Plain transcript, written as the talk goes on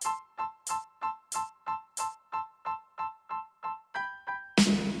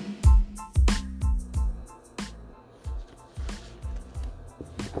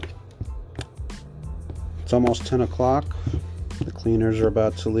It's almost 10 o'clock. The cleaners are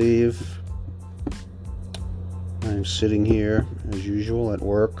about to leave. I'm sitting here, as usual, at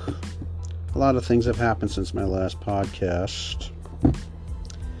work. A lot of things have happened since my last podcast.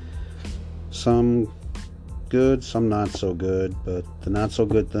 Some good, some not so good, but the not so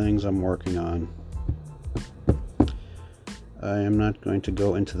good things I'm working on. I am not going to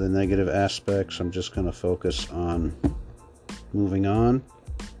go into the negative aspects. I'm just going to focus on moving on.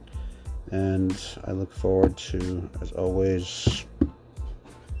 And I look forward to, as always,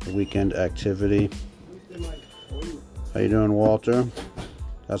 the weekend activity. How you doing, Walter?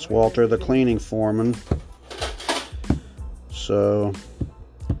 That's Walter, the cleaning foreman. So,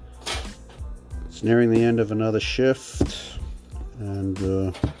 it's nearing the end of another shift,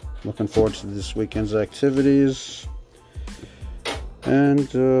 and looking forward to this weekend's activities.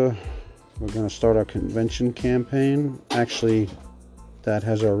 And we're going to start our convention campaign. Actually, that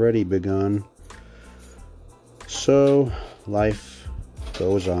has already begun. So, life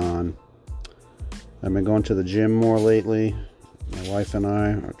goes on. I've been going to the gym more lately. My wife and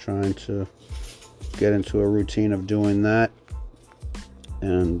I are trying to get into a routine of doing that,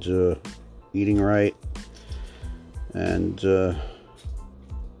 and eating right, and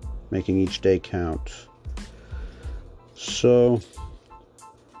making each day count. So,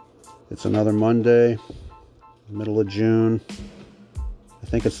 it's another Monday, middle of June. I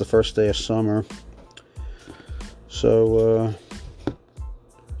think it's the first day of summer. So,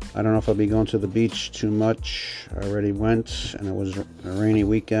 I don't know if I'll be going to the beach too much. I already went, and it was a rainy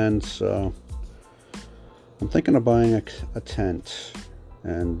weekend, so I'm thinking of buying a tent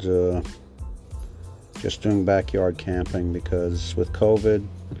and just doing backyard camping, because with COVID,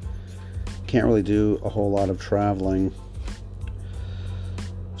 can't really do a whole lot of traveling.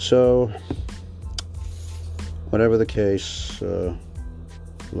 So, whatever the case,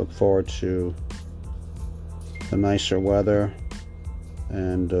 look forward to the nicer weather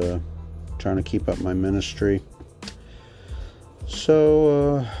and trying to keep up my ministry.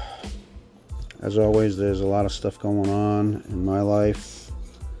 So, as always, there's a lot of stuff going on in my life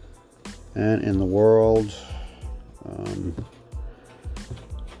and in the world.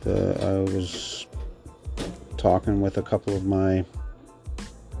 I was talking with a couple of my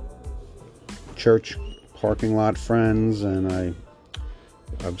church parking lot friends, and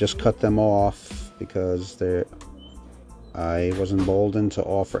I've just cut them off because I was emboldened to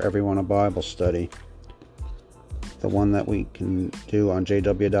offer everyone a Bible study. The one that we can do on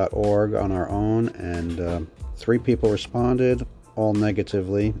jw.org on our own, and 3 people responded, all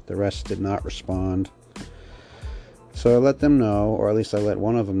negatively. The rest did not respond. So I let them know, or at least I let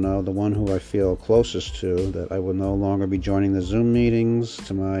one of them know, the one who I feel closest to, that I will no longer be joining the Zoom meetings,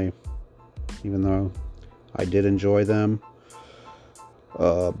 even though I did enjoy them.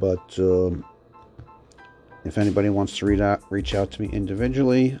 But if anybody wants to reach out to me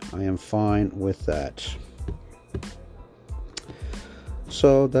individually, I am fine with that.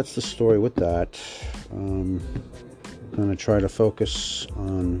 So that's the story with that. I'm going to try to focus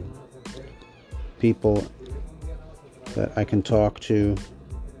on people that I can talk to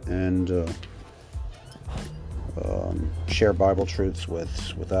and share Bible truths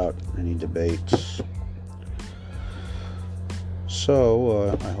without any debates.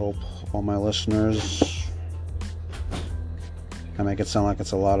 So I hope all my listeners, I make it sound like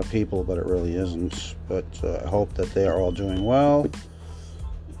it's a lot of people, but it really isn't. But I hope that they are all doing well,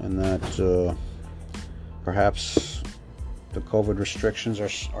 and that perhaps the COVID restrictions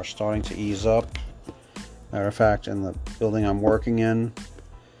are starting to ease up. Matter of fact, in the building I'm working in,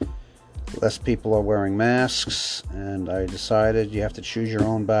 less people are wearing masks, and I decided you have to choose your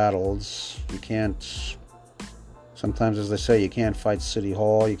own battles. You can't, sometimes, as they say, you can't fight City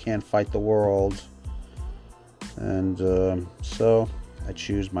Hall, you can't fight the world. And so I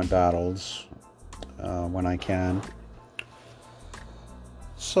choose my battles when I can.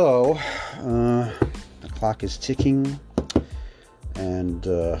 So the clock is ticking, and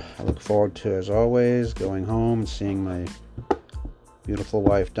I look forward to, as always, going home and seeing my beautiful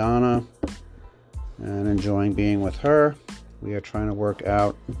wife Donna and enjoying being with her. We are trying to work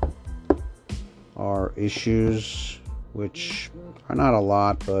out our issues, which are not a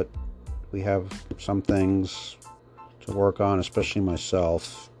lot, but we have some things to work on, especially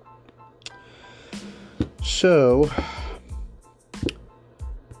myself. So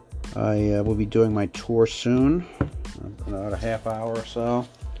I will be doing my tour soon, about a half hour or so.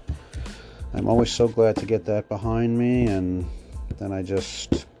 I'm always so glad to get that behind me, and then I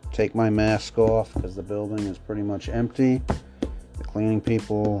just take my mask off because the building is pretty much empty. The cleaning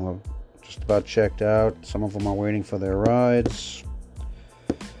people are just about checked out. Some of them are waiting for their rides.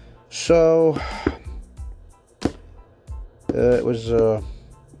 So It was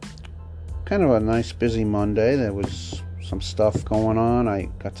kind of a nice busy Monday. There was some stuff going on. I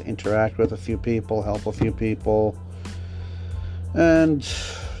got to interact with a few people, help a few people, and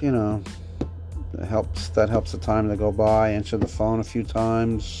that helps the time to go by. Answer the phone a few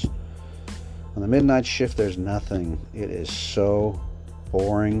times. On the midnight shift, there's nothing. It is so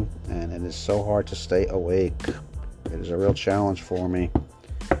boring, and it is so hard to stay awake. It is a real challenge for me,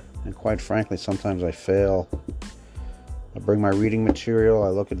 and quite frankly, sometimes I fail. I bring my reading material, I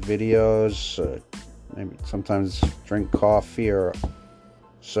look at videos, maybe sometimes drink coffee or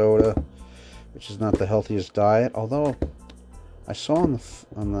soda, which is not the healthiest diet. Although I saw on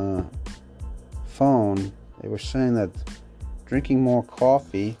the phone they were saying that drinking more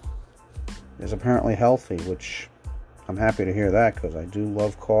coffee is apparently healthy, which I'm happy to hear that because I do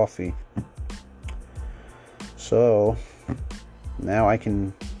love coffee. So now I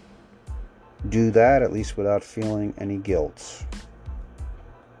can do that, at least without feeling any guilt.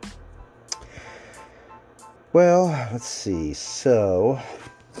 Well, let's see. So,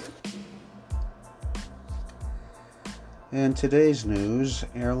 in today's news,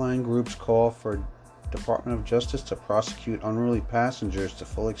 airline groups call for Department of Justice to prosecute unruly passengers to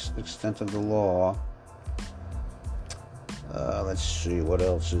full extent of the law. Let's see, what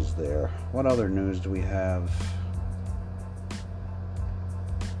else is there? What other news do we have?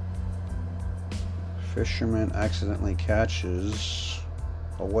 Fisherman accidentally catches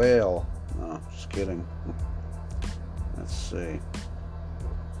a whale. No, just kidding. Let's see.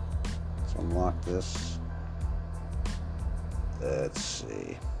 Let's unlock this. Let's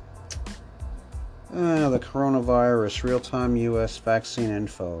see. The coronavirus, real-time U.S. vaccine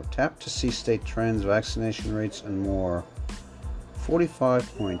info. Tap to see state trends, vaccination rates, and more.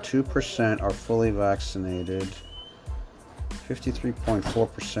 45.2% are fully vaccinated.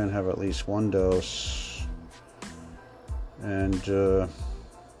 53.4% have at least one dose. And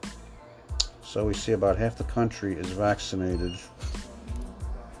so we see about half the country is vaccinated.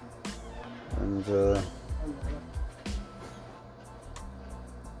 And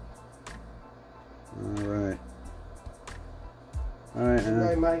all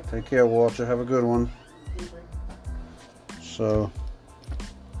right, take care, Walter. Have a good one. So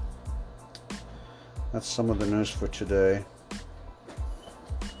that's some of the news for today.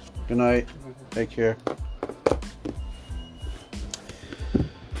 Good night. Take care.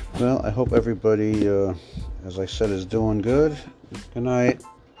 Well, I hope everybody, as I said, is doing good. Good night.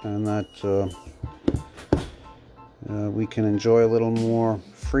 And that we can enjoy a little more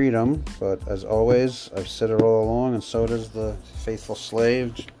freedom. But as always, I've said it all along, and so does the faithful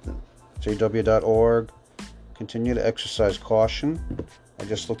slave, jw.org. Continue to exercise caution. I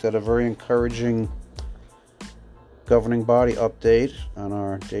just looked at a very encouraging governing body update on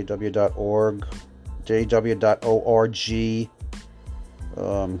our jw.org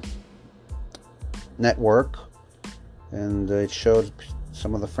network, and it showed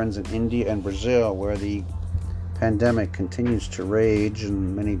some of the friends in India and Brazil where the pandemic continues to rage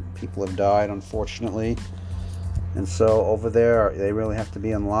and many people have died, unfortunately. And so over there they really have to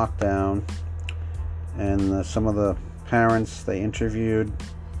be in lockdown, and some of the parents they interviewed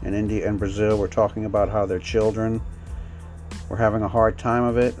in India and Brazil were talking about how their children were having a hard time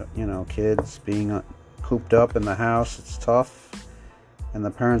of it. Kids being cooped up in the house, it's tough. And the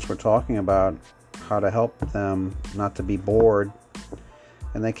parents were talking about how to help them not to be bored.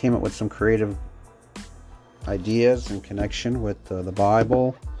 And they came up with some creative ideas in connection with the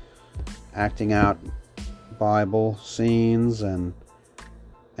Bible, acting out Bible scenes, and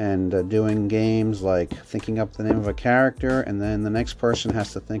doing games like thinking up the name of a character, and then the next person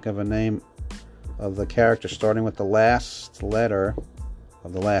has to think of a name of the character starting with the last letter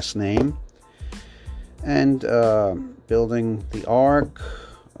of the last name, and building the ark,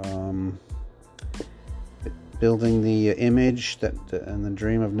 building the image and the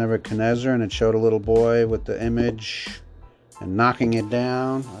dream of Nebuchadnezzar, and it showed a little boy with the image and knocking it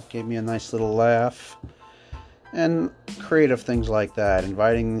down. That gave me a nice little laugh. And creative things like that,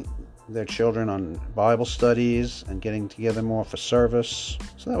 inviting their children on Bible studies and getting together more for service.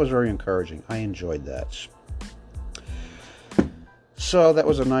 So that was very encouraging. I enjoyed that. So that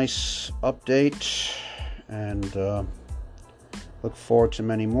was a nice update, and look forward to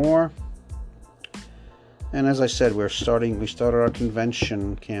many more. And as I said, we started our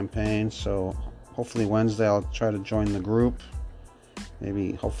convention campaign, so hopefully Wednesday I'll try to join the group,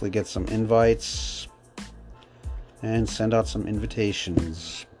 maybe hopefully get some invites and send out some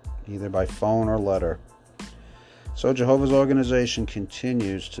invitations, either by phone or letter. So Jehovah's Organization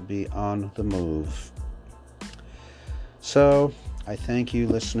continues to be on the move. So I thank you,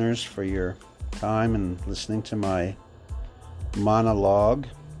 listeners, for your time and listening to my monologue,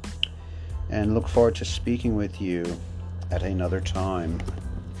 and look forward to speaking with you at another time.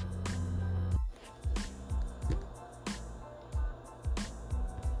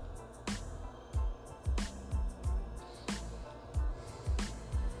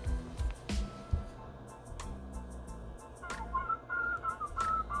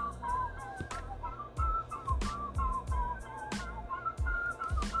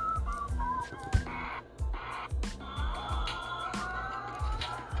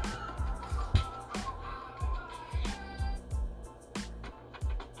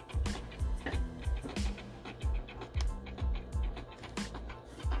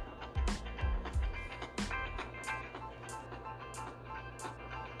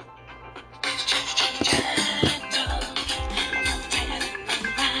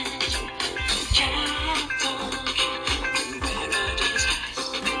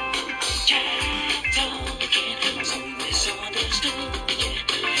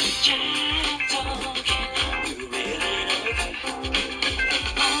 Jack